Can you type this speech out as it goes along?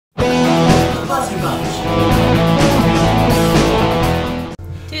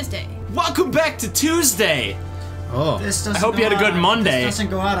to Tuesday. Oh. I hope you had a good Monday. This doesn't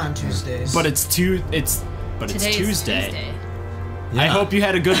go out on Tuesdays. But it's Tuesday. Yeah. I hope you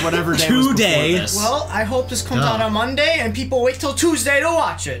had a good whatever day was before this. Well, I hope this comes out on Monday and people wait till Tuesday to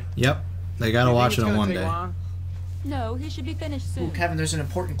watch it. Yep. They gotta watch it on one day. No, he should be finished soon. Ooh, Kevin, there's an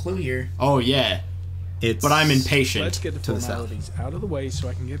important clue here. Oh yeah. But I'm impatient. Let's get the formalities out of the way so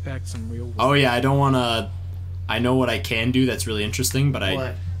I can get back to some real work. Oh yeah, I don't wanna. I know what I can do that's really interesting, but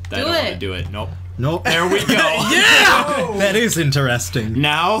I don't want to do it. Nope. Nope. There we go. Yeah! That is interesting.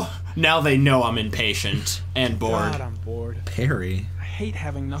 Now they know I'm impatient and bored. God, I'm bored. Perry. I hate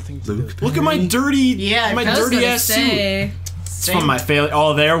having nothing to do. Look at my dirty, ass suit. It's from my failure.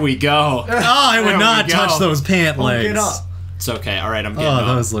 Oh, there we go. Oh, I would not touch those pant legs. Get up. It's okay. All right, I'm getting up.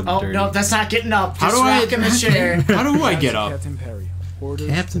 Oh, those look dirty. No, that's not getting up. How do I get in the chair? How do I get up? Captain Perry.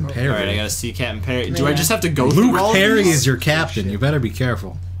 Captain Perry. All right, I gotta see Captain Perry. Do I just have to go through all Luke Perry of these? is your captain. You better be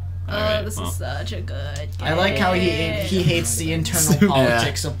careful. Right, this is such a good game. I like how he hates the internal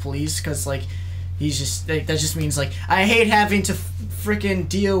politics of police, because like he's just that just means like I hate having to freaking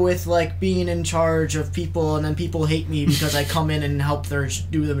deal with like being in charge of people, and then people hate me because I come in and help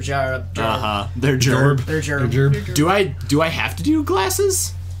do the job. They're gerb. They're gerb. Do I have to do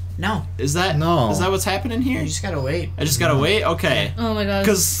glasses? No. Is that what's happening here? You just gotta wait. I just gotta wait. Okay. Oh my god.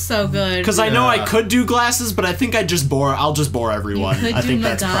 So good. Because I know I could do glasses, but I think I'll just bore everyone. I think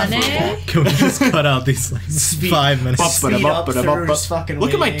that's preferable. Can we just cut out these like 5 minutes?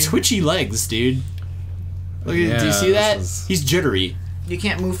 Look at my twitchy legs, dude. Look at, do you see that? He's jittery. You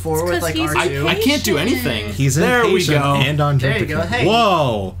can't move forward like R2. I can't do anything. He's there we impatient go. and on there you go. Hey.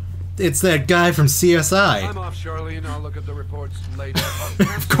 Whoa. It's that guy from CSI. I'm off, Charlene. I'll look at the reports later.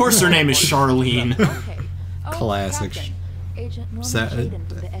 Of course her name is Charlene. Classic. Is that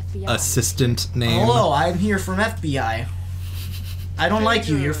assistant name? Hello, I'm here from FBI. I don't like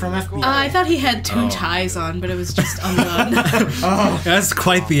you. You're from FBI. I thought he had two ties on, but it was just undone. That's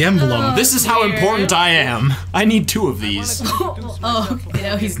quite the emblem. This is how important I am. I need 2 of these. Okay,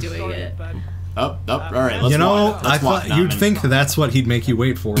 now he's doing it. Up, all right. Let's I thought you'd think that's what he'd make you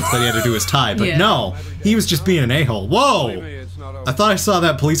wait for, instead he had to do his tie, but no, he was just being an a-hole. Whoa! I thought I saw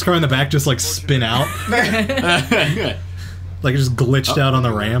that police car in the back just like spin out, like it just glitched out on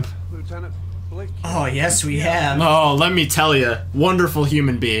the ramp. Oh yes, we have. Oh, let me tell you, wonderful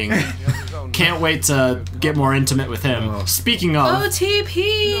human being. Can't wait to get more intimate with him. Speaking of,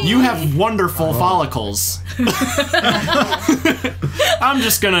 OTP. You have wonderful follicles. I'm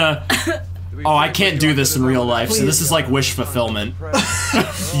just gonna. Oh, I can't do this in real life, so this is like wish fulfillment.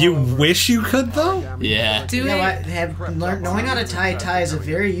 You wish you could, though? Yeah. You know what? Knowing how to tie a tie is a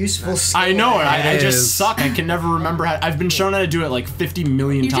very useful skill. I know it. I just suck. I can never remember how. I've been shown how to do it like 50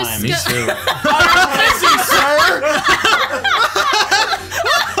 million times. Me too. I'm busy, sir!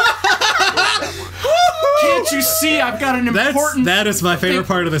 Can't you see I've got an important... That is my favorite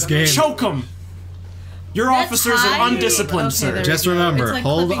part of this game. Choke him! Your officers are undisciplined, sir. Just remember, like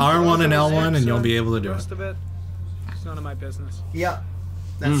hold R1 and L1 and you'll be able to do it. It's none of my business. Yep.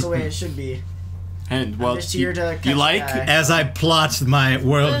 That's the way it should be. And, well, just here to you like? As I plot my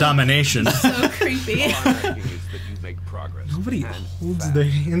world domination. So creepy. Nobody holds their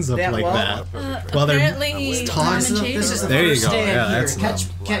hands up like that. Well, apparently, tossing. This is the There you first go. day Yeah, I'm that's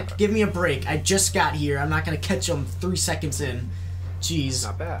here. Give me a break. I just got here. I'm not gonna catch them 3 seconds in. Jeez.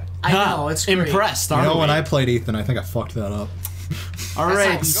 Not bad. I know, it's great. Impressed, You aren't know, we? when I played Ethan, I think I fucked that up.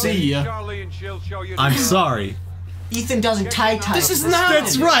 Alright, see ya. I'm sorry. Ethan doesn't tie ties. This is not...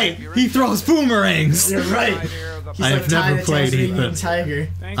 That's right! He throws boomerangs! You're right. He's I have never played Ethan. Tiger.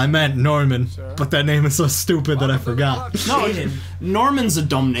 I meant Norman, but that name is so stupid that I forgot. No, Norman's a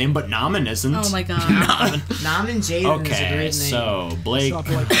dumb name, but Namen isn't. Oh my god. Namen Jaden is a great name. So, Blake...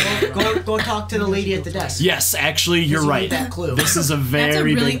 Go talk to the lady at the desk. Yes, actually, you're right. That clue. This is a That's a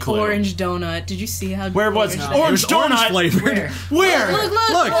very really big clue. orange donut. Did you see how Where was it? Orange donut! flavored. Where?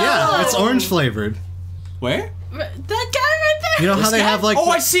 Look, yeah, it's orange flavored. Where? That guy right there! You know how they have like... Oh,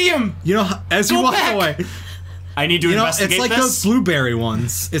 I see him! You know, as you Go walk back. away... I need to investigate it's like this. those blueberry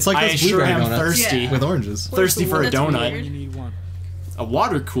ones. It's like those I sure blueberry am donuts thirsty. with oranges. Thirsty for a That's donut. weird. You need one. A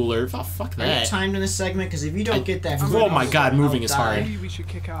water cooler? Oh, fuck Are you that. timed in this segment? Because if you don't get that... Oh my god, moving is hard. Maybe we should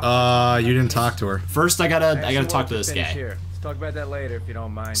kick out. You didn't talk to her. First, I gotta talk to this guy. Here. Let's talk about that later if you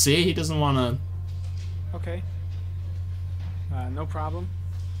don't mind. See, he doesn't wanna... Okay. No problem.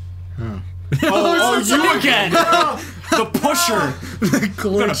 Oh, you again! The pusher! The I'm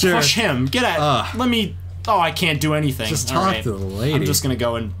gonna glitcher. push him. Get at... Let me... Oh, I can't do anything. Just All talk right. to the lady. I'm just gonna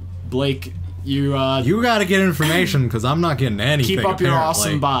go and... Blake, you gotta get information, because I'm not getting anything, keep up your apparently.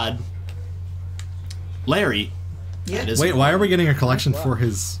 awesome bod. Larry. Yeah. That is Wait, why are we getting a collection for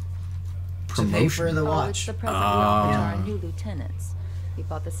his To pay for the Oh, it's watch. the present we offer to our new lieutenants. We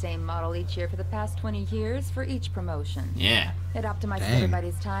bought the same model each year for the past 20 years for each promotion. Yeah. It optimizes Dang.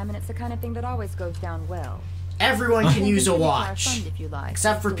 everybody's time, and it's the kind of thing that always goes down well. Everyone can use a Contribute to our watch. fund if you like.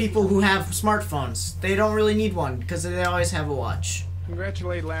 Except for people who have smartphones. They don't really need one because they always have a watch.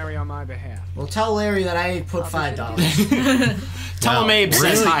 Congratulate Larry on my behalf. Well, tell Larry that I put $5. Tell him Abe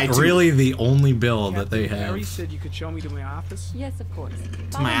says hi to Really the only bill that they Captain Larry have. said you could show me to my office. Yes, of course.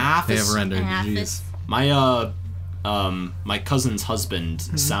 my They office. have rendered. Office. Jeez. My cousin's husband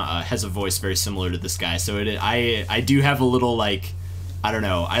has a voice very similar to this guy, so I do have a little like, I don't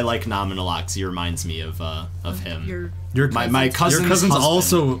know, I like Nominalox. He reminds me of him. My cousin's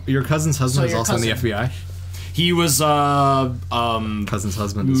husband. Your cousin's husband is your also in the cousin. FBI. He was Cousin's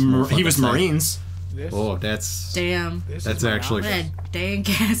husband is more he was fucking Marines. This, Oh, that's Damn. this that's is my actually office. What a dang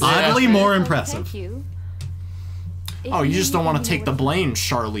gas. oddly more Oh, impressive. Thank you. Oh, you just don't want to take the blame,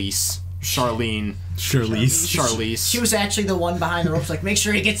 Charlene. Charlize. She was actually the one behind the ropes, like, make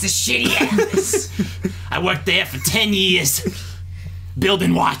sure he gets his shitty ass. I worked there for 10 years,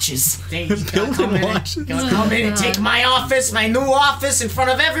 building watches. They gonna come in and take my office, my new office, in front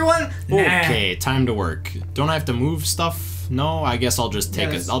of everyone. Okay, time to work. Don't I have to move stuff? No, I guess I'll just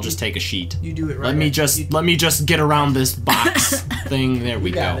take Yes, I'll just take a sheet. You do it right. Let me just get around this box thing. There we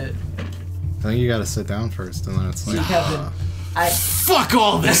You got go. it. I think you gotta sit down first, and then it's like. Kevin, Fuck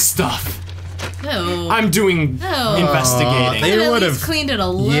all this stuff. No. I'm doing No. investigating. They Could at would've- least cleaned it a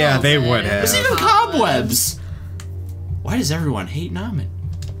little Yeah, they bit. would have. There's even cobwebs. Why does everyone hate Namen?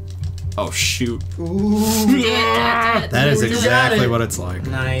 Oh shoot. That is exactly what it's like.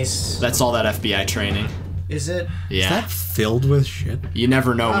 nice. That's all that FBI training. Is it? Yeah. Is that filled with shit? You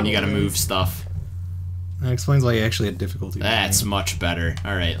never know when you gotta Probably. move stuff. That explains why you actually had difficulty. That's much better.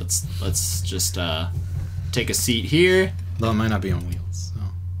 All right, let's just take a seat here. Though it might not be on wheels.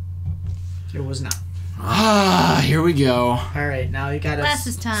 So. It was not. Ah, here we go. All right, now you gotta.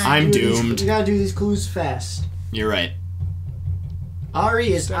 Glasses time. I'm do these- doomed. You gotta do these clues fast. You're right.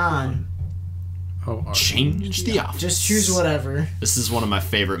 Ari is on. Oh, Change the office. Just choose whatever. This is one of my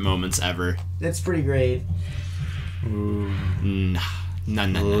favorite moments ever. That's pretty great. Nah,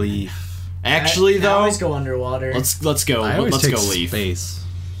 no. Leaf. Actually, I though, always go underwater. let's go. I always Let's take go leaf. space.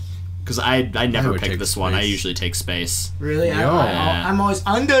 Because I never would pick take this one. I space. usually take space. Really? Yo. I'm always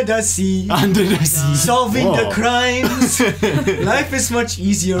under the sea. Under the sea. Solving Whoa. the crimes. Life is much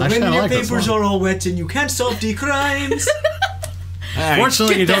easier Actually, when I your like this papers one. are all wet and you can't solve the crimes. Alright,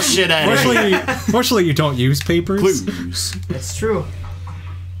 Fortunately, get you that don't. shit out of here. Fortunately, you don't use papers. Clues. That's true.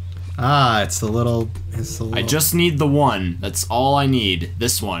 Ah, it's the little. I just need the one. That's all I need.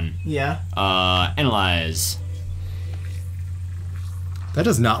 This one. Yeah. Analyze. That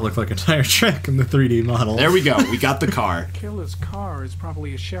does not look like a tire track in the 3D model. There we go. We got the car. Killer's car is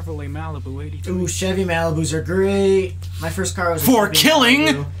probably a Chevrolet Malibu 82. Ooh, Chevy Malibus are great. My first car was a For Chevy killing?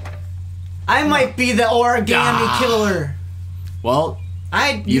 Malibu. I might be the origami Ah. killer. Well,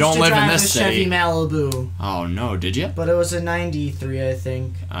 I You used don't to live in drive this a Chevy city. Malibu, oh no, did you? but it was a '93, I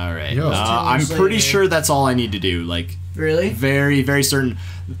think. All right. Yo. I'm 10 years pretty later. sure that's all I need to do. Like, Really? very, very certain.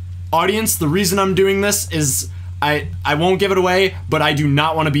 Audience, the reason I'm doing this is I won't give it away, but I do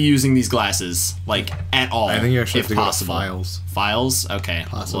not want to be using these glasses, like, at all. I think you actually if have to go to possible. files. Files? Okay.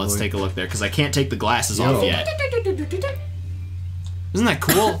 So let's Possibly. take a look there, because I can't take the glasses Yo. off yet. Isn't that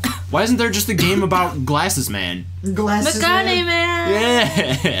cool? Why isn't there just a game about Glasses Man? Glasses. McConaughey,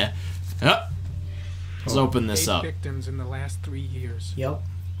 man. Yeah. Oh. Let's open this 8 up. victims in the last 3 years. Yep.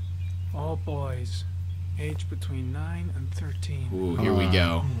 All boys, aged between 9 and 13. Ooh, here we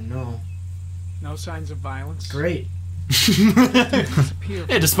go. Oh no. No signs of violence. Great. Disappeared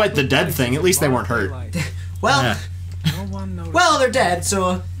Yeah, despite the dead thing, at least they weren't hurt. Well, Yeah. No one noticed. well, they're dead,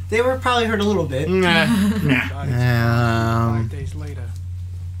 so they were probably hurt a little bit. Nah. Bodies 5 days later,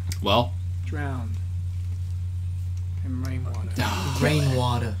 Well, drowned in rainwater.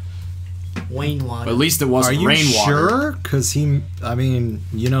 Rainwater. Rainwater. at least it Are wasn't you rainwater. sure? Because he. I mean,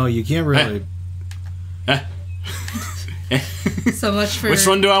 you know, you can't really. So much for Which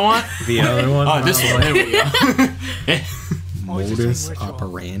one do I want? The other one. Oh, this one. There we go. Modus ritual.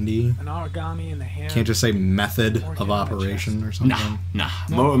 operandi. An origami in the hair. Can't just say method of operation or something. Nah.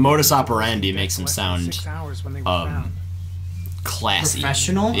 Modus operandi makes him sound 6 hours when they were um, found. classy.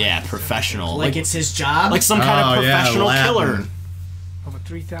 Professional? Yeah, professional. Like it's his job? like some kind of Oh, yeah, professional Latin. killer. Over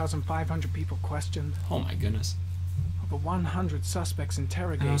 3,500 people questioned. Oh my goodness. Over 100 suspects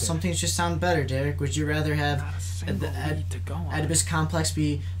interrogated. Some things just sound better, Derek. Would you rather have Not a single lead to go on. Oedipus Complex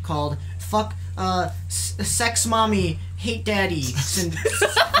be called Fuck Sex Mommy Hate Daddy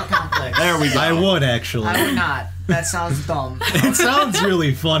Complex? sex. There we go. I would actually. I would not. That sounds dumb. It sounds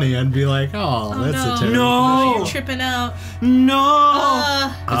really funny. I'd be like, oh, that's no. a terrible. No. You're tripping out.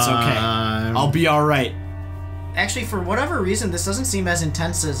 No. It's okay. I'll be all right. Actually, for whatever reason, this doesn't seem as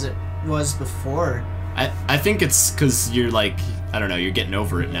intense as it was before. I think it's because you're like, I don't know, you're getting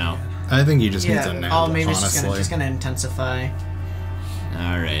over it now. I think you just need to nap. Oh, maybe honestly. it's just gonna intensify.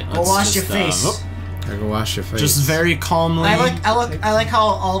 All right. Go wash your face. I go wash your face. Just very calmly. I like how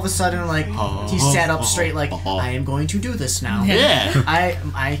all of a sudden like he sat up straight like I am going to do this now. Yeah.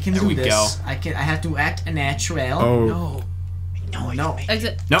 I can do this. Go. I have to act natural. Oh. No.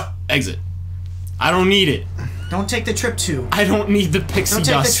 Exit. No, exit. I don't need it. Don't take the trip to. I don't need the pixie Don't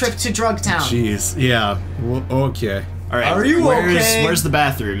take dust. the trip to Drug Town. Jeez. Yeah. Well, okay. All right. Are you okay? Where's the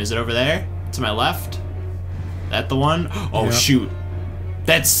bathroom? Is it over there? To my left? That the one? Oh Yep. shoot.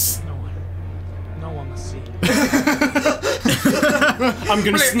 That's. No one must see. I'm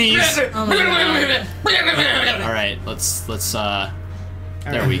gonna sneeze. Oh my God. All right. Let's.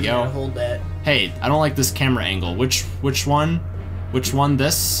 There we go. Hold that. Hey, I don't like this camera angle. Which one? Which one?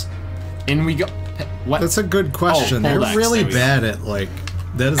 This? In we go. What? That's a good question. hold They're X, really there we go. bad at like.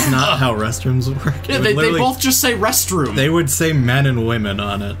 That is not how restrooms work. Yeah, It would they literally- both just say restroom. They would say men and women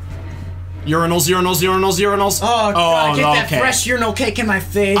on it. Urinals. Oh, God, get that okay. fresh urinal cake in my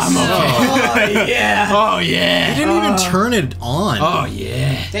face. I'm okay. Oh, yeah. Oh yeah. They didn't even turn it on. Oh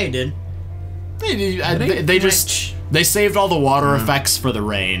yeah. They did. They just they saved all the water effects for the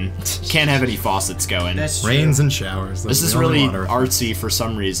rain. Can't have any faucets going. That's Rains true. and showers. This is really artsy for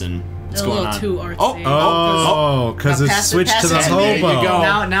some reason. What's A going little on? too artsy. Oh, because Now it's pass it, switched pass to the it. There you hobo.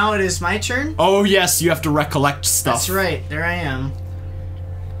 go. Now it is my turn. Oh yes, you have to recollect stuff. That's right. There I am.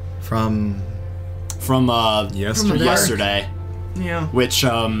 From From yesterday. yesterday, Yeah. which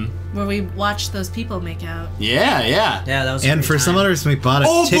Where we watched those people make out. yeah. Yeah, that was. a And great for some time. others, we bought a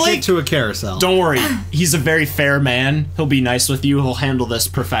Oh, ticket Blake! to a carousel. Don't worry, he's a very fair man. He'll be nice with you. He'll handle this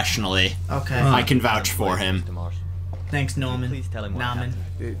professionally. Okay. I can vouch for him. Thanks, Norman. Please tell him what Norman.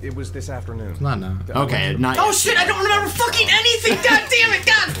 It was this afternoon. Not now. Okay, not Oh yet. shit! I don't remember fucking anything. God damn it!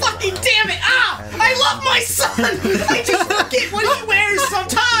 God fucking damn it! Ah! I love my son. I just forget what he wears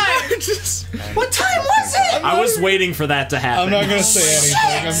sometimes. What time was it? I was waiting for that to happen. I'm not gonna say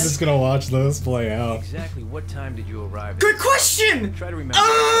anything. I'm just gonna watch this play out. Exactly what time did you arrive? Good question. Try to remember.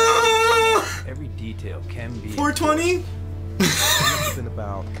 Every detail can be. 420. It's been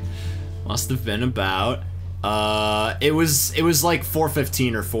about. Must have been about. It was like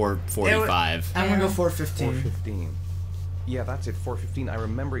 4:15 or 4:45. I'm gonna go 4:15. 4:15. Yeah, that's it. 4:15. I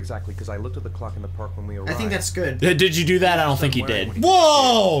remember exactly because I looked at the clock in the park when we arrived. I think that's good. Did you do that? I don't think he did.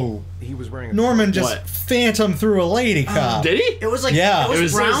 Whoa! He was wearing. A Norman just What? phantom through a lady cop. Did he? It was like Yeah. It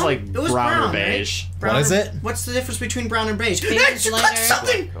was brown. like It was brown or right? beige. Brown What is or- it? What's the difference between brown and beige? Beige Hey, you clicked lighter.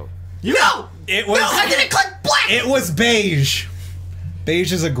 something. coat. No. It was. No, I didn't click black. It was beige.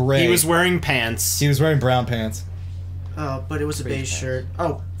 Beige is a gray. He was wearing pants. He was wearing brown pants. Oh, but it was a beige shirt.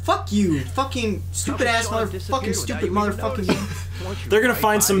 Oh, fuck you, fucking stupid ass motherfucking stupid motherfucking. They're gonna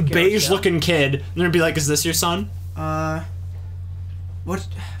find some beige-looking kid. And they're gonna be like, "Is this your son?" What?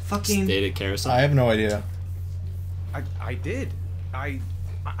 Fucking. Stayed at carousel. I have no idea. I did. I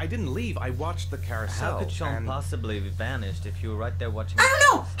didn't leave. I watched the carousel. How could Sean and possibly have vanished if you were right there watching? I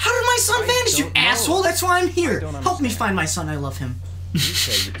don't know. How did my son I vanish, you don't know. asshole? That's why I'm here. I don't Help me understand. find my son. I love him. You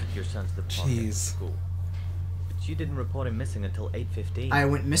say you took your son to the park Jeez. after school, but you didn't report him missing until 8:15. I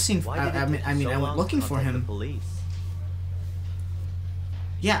went missing. Why did it I take you mean, so I long went to looking for contact him. The police.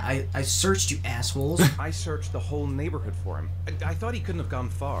 Yeah, I searched, you assholes. I searched the whole neighborhood for him. I thought he couldn't have gone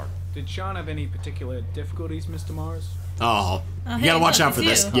far. Did Sean have any particular difficulties, Mr. Mars? Oh, you hey, gotta watch look, out for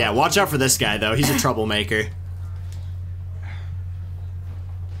it's this. you. Yeah, watch out for this guy though. He's a troublemaker.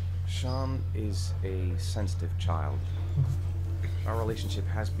 Sean is a sensitive child. Our relationship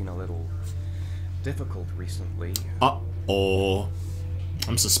has been a little difficult recently. Oh,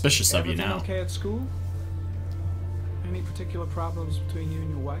 I'm suspicious of you Everything now. okay at school? Any particular problems between you and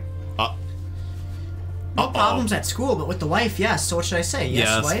your wife? No problems at school, but with the wife, yes. So what should I say?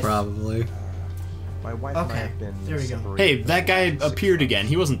 Yes, wife. probably. My wife and I Okay, have been there we go. separated Hey, for that guy 6 appeared months. again.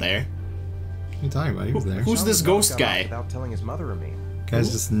 He wasn't there. What are you talking about? He was there. Who's Sean this was not ghost gone out guy? Without telling his mother or me.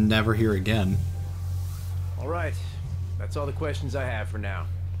 Guys just never here again. All right, that's all the questions I have for now.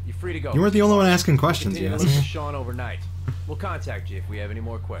 You're free to go. You weren't the only one asking questions, Continue yes. to look for Sean overnight. We'll contact you if we have any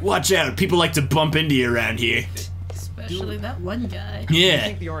more questions. Watch out! People like to bump into you around here. Especially that one guy. I Yeah.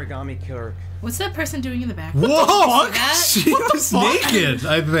 think the origami killer What's that person doing in the back? Whoa! that? She was naked,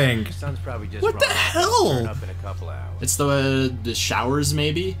 I think. Son's probably just What the wrong. hell? Turn up in a couple hours. It's the showers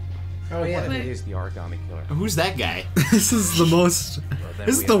maybe. Oh yeah. What if it is the origami killer? Who's that guy? This is the most.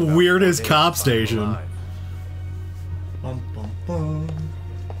 This is the weirdest cop station. Bum, bum, bum.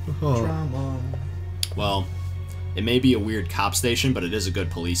 Oh. Drama. Well, it may be a weird cop station, but it is a good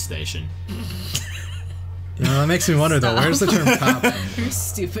police station. You know, that makes me wonder though. Where's the term cop? You're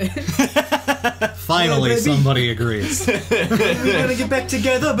stupid. Finally, somebody agrees. We're gonna get back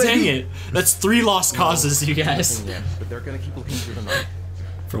together, baby. Dang it! That's 3 lost causes, you guys. But they're gonna keep looking through the night.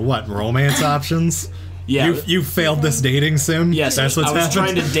 For what? Romance options? Yeah. You failed this dating sim? Yes, That's what's I was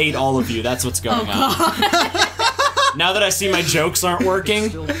happened? trying to date all of you. That's what's going on. Now that I see my jokes aren't working,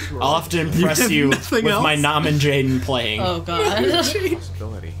 I'll have to impress you with my Nam and Jaden playing. Oh god.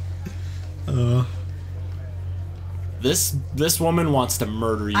 Possibility. This woman wants to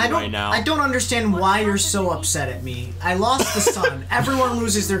murder you right now. I don't understand why you're so upset at me. I lost the son. Everyone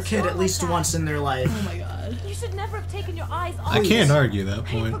loses their kid at least once in their life. Oh my god. You should never have taken your eyes off. I can't argue that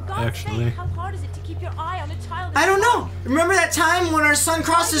point, For God's actually. sake, how hard is it to keep your eye on a child? I don't know. Remember that time when our son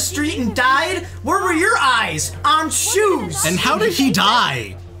crossed the street and died? Where were your eyes? On shoes. And how did he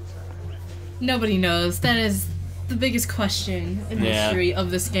die? Nobody knows. That is the biggest question in the Yeah. history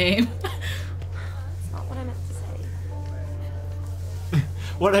of this game. That's not what I meant to say.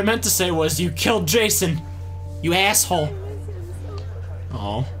 What I meant to say was, you killed Jason. You asshole.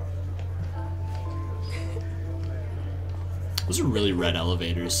 Oh. Those are really red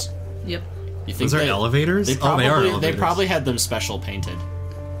elevators. Yep. You think Those are elevators? They probably, oh, they are elevators. They probably had them special painted.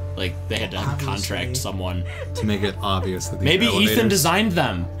 Like, they had to contract someone. To make it obvious that these Maybe are elevators. Ethan designed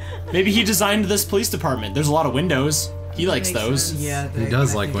them. Maybe he designed this police department. There's a lot of windows. He likes those. Yeah, He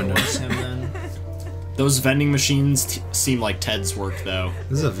does I like think it windows. was him then. Those vending machines seem like Ted's work, though.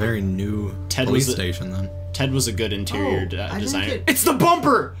 This is a very new police station, then. Ted was a good interior I didn't designer. get- It's the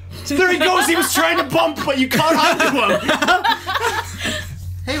bumper! There he goes! He was trying to bump, but you caught onto him!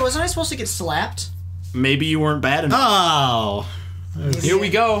 Hey, wasn't I supposed to get slapped? Maybe you weren't bad enough. Oh! Here we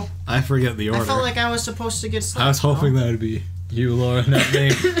go. I forget the order. I felt like I was supposed to get slapped. I was hoping that would be you, Laura, not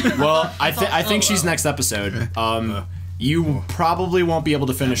me. Well, I think she's next episode. You probably won't be able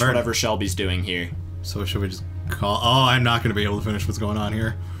to finish whatever Shelby's doing here. So should we just call? Oh, I'm not going to be able to finish what's going on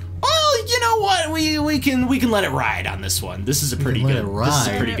here. Well, you know what? We can let it ride on this one. This is a pretty good. This is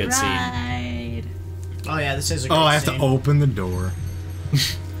a pretty good scene. Oh yeah, this is a great Oh, I have scene. to open the door.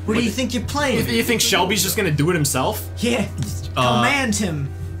 What do you think you're playing? You think Shelby's just gonna do it himself? Yeah. Command him.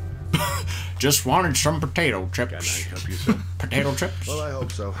 Just wanted some potato chips. Potato chips? Well, I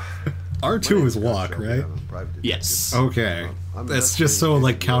hope so. R2 is walk, right? Yes. Okay. That's just so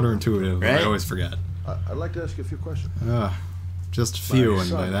like counterintuitive. Right? I always forget. I'd like to ask you a few questions. Just few,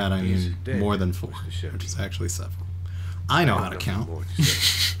 and by son that I is mean dead, more than 4, which is actually 7. I know how to count.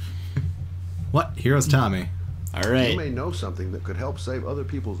 What? Here's Tommy. All right. You may know something that could help save other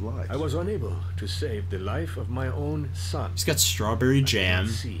people's lives. I was unable to save the life of my own son. He's got strawberry jam.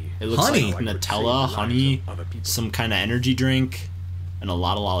 It looks Honey. like Nutella, honey, some kind of energy drink, and a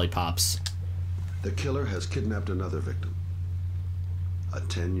lot of lollipops. The killer has kidnapped another victim. A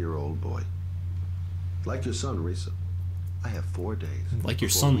 10-year-old boy. Like your son, Risa. I have 4 days. Like your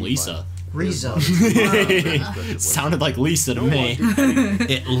son, Lisa. Risa. Sounded like Lisa to me.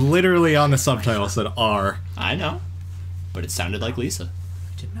 It literally on the subtitle said R. I know, but it sounded like Lisa.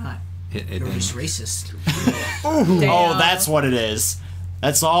 Did not. It You're didn't. just racist. Oh, that's what it is.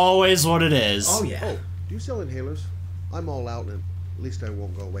 That's always what it is. Oh yeah. Oh, do you sell inhalers? I'm all out, and at least I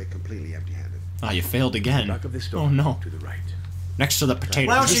won't go away completely empty-handed. Ah, you failed again. Back of this door. Oh no. To the right. Next to the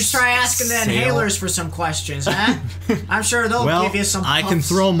potato. Why don't you try asking the inhalers for some questions, huh? I'm sure they'll give you some I can puffs.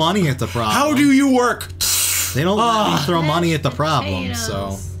 throw money at the problem. How do you work? They don't let me throw money at the problem,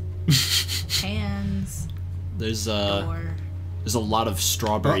 so... Hands. There's a lot of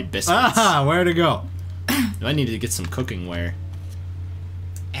strawberry biscuits. Ah, where to go? I need to get some cooking ware.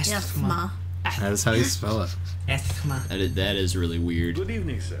 Ethma. That is how you spell it. Ethma. That is really weird. Good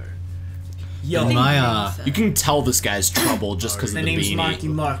evening, sir. Yo. You can tell this guy's trouble just because of My the name's beanie. Marky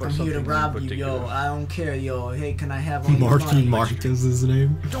Mark. I'm here to rob you, yo. I don't care, yo. Hey, can I have all your money? Marky Mark is his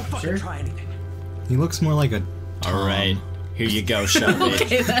name. Don't fucking try anything. He looks more like a Tom. Alright, here you go, Shelby.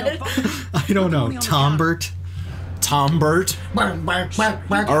 Okay, then. I don't know, Tombert? Tombert?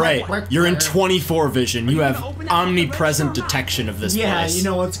 Alright, you're in 24 vision. You have omnipresent detection of this Yeah, place. you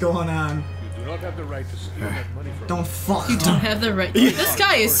know what's going on. You do not have the right to steal that money from Don't fuck. You don't have the right. This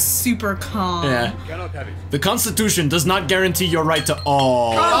guy is super calm. Yeah. Cannot have it. The Constitution does not guarantee your right to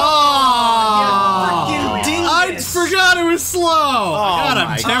all. Freaking dingus. I forgot it was slow! God,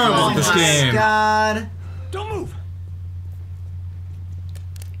 I'm terrible at this Oh my game. God. Don't move.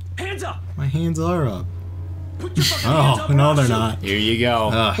 Hands up. My hands are up. Oh, no, they're not. Here you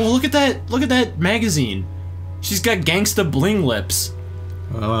go. Oh, look at that! Look at that magazine. She's got gangsta bling lips.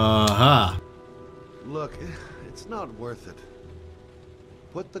 Look, it's not worth it.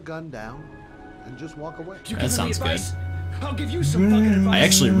 Put the gun down and just walk away. That sounds good. I'll give you some fucking advice. I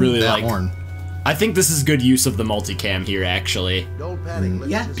actually really that like. horn. I think this is good use of the multicam here, actually. Don't panic.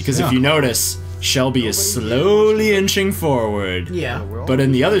 Yeah. Because if you notice, Shelby is slowly inching forward. Yeah. But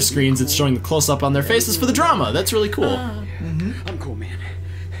in the other screens, it's showing the close-up on their faces for the drama. That's really cool. I'm cool, man.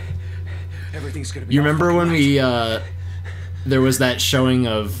 Everything's gonna be. You remember when we, there was that showing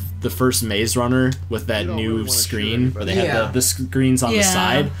of the first Maze Runner with that new screen where they had the screens on the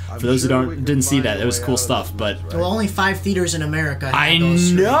side? For those who didn't see that, it was cool stuff. But there were only 5 theaters in America. I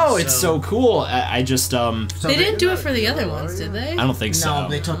know, it's so cool. I just They didn't do it for the other ones, did they? I don't think so. No,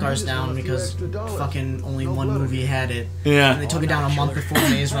 they took ours down because fucking only one movie had it. Yeah. And they took it down a month before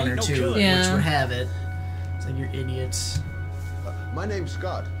Maze Runner 2, Yeah. which would have it. It's like, you're idiots. My name's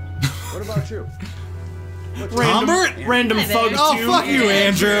Scott. What about you? Random thug Oh, fuck you,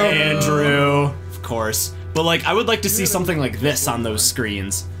 Andrew. Andrew, of course. But like, I would like to see something like this on those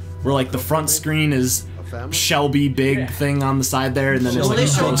screens, where like the front screen is Shelby big thing on the side there, and then there's like they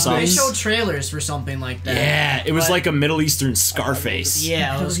close-ups. showed trailers for something like that. Yeah, it was like a Middle Eastern Scarface.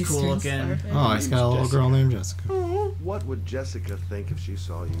 Yeah, it was cool looking. Oh, he's got a little girl named Jessica. What would Jessica think if she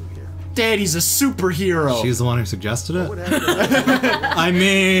saw you here? Daddy's a superhero. She's the one who suggested it? I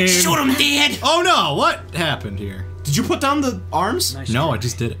mean... Shoot him, Dad! Oh no, what happened here? Did you put down the arms? Nice No, try. I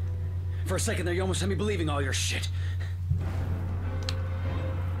just did it. For a second there, you almost had me believing all your shit.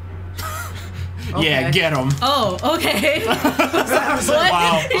 Yeah, get him. Oh, okay. What?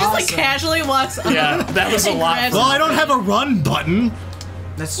 Wow. He just like casually walks up. Yeah, that was a lot. Well, I don't have a run button.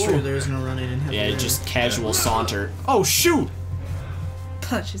 That's true, there is no running in Yeah, just casual saunter. Oh, shoot!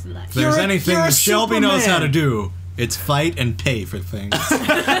 Punch his life. If there's anything you're a that Shelby knows how to Superman. do, it's fight and pay for things.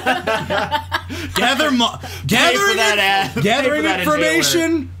 Gathering that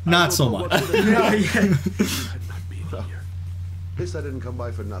information, not so much. At least I didn't come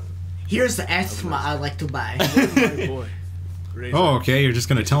by for nothing. Here's the asthma I like to buy. Oh, okay, you're just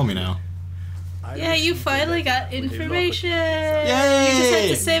gonna tell me now. Yeah, you finally got information. Yay! You just had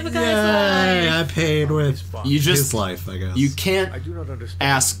to save a guy's Yay, life. I paid with You just his life, I guess. You can't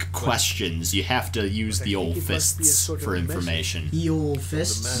ask questions. You have to use the old fists for information. The old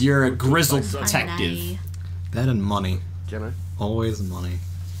fists. You're a grizzled detective. That and money. Can I? Always money.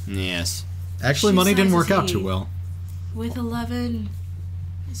 Yes. Actually, Shoe money didn't size work is out eight. too well. With 11,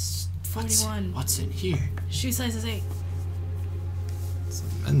 it's 41. What's in here? Shoe size is 8.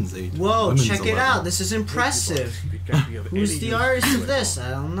 Men's age. Whoa, women's check it 11. out. This is impressive. Who's the artist of this? I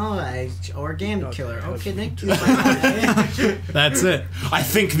don't know. Origami Killer. Okay, thank you. That's it. I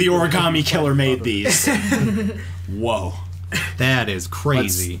think the origami killer made these. Whoa. That is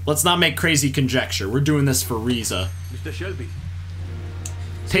crazy. Let's not make crazy conjecture. We're doing this for Riza. Mr. Shelby.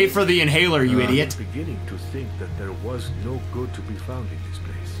 Pay for the inhaler, you idiot. I'm beginning to think that there was no good to be found in this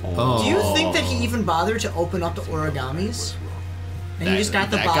place. Do you think that he even bothered to open up the origamis? And he just got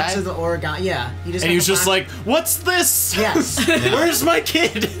the box of the origami. Yeah, he just. And he was just like, "What's this? Yes. Where's my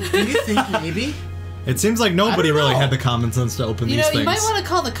kid?" Do you think maybe? It seems like nobody really had the common sense to open You these know, things. you might want to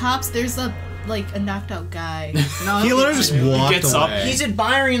call the cops. There's a knocked out guy. No, he literally just walked gets away. up. He's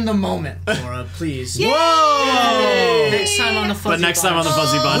admiring the moment, Laura. Please. Whoa! Next time on the Fuzzy But next time on the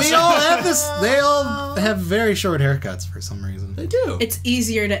Fuzzy Bunch. We all have this. They all have very short haircuts for some reason. They do. It's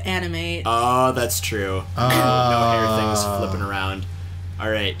easier to animate. Oh, that's true. No hair things flipping around. All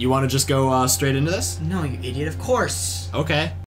right, you want to just go straight into this? No, you idiot. Of course. Okay.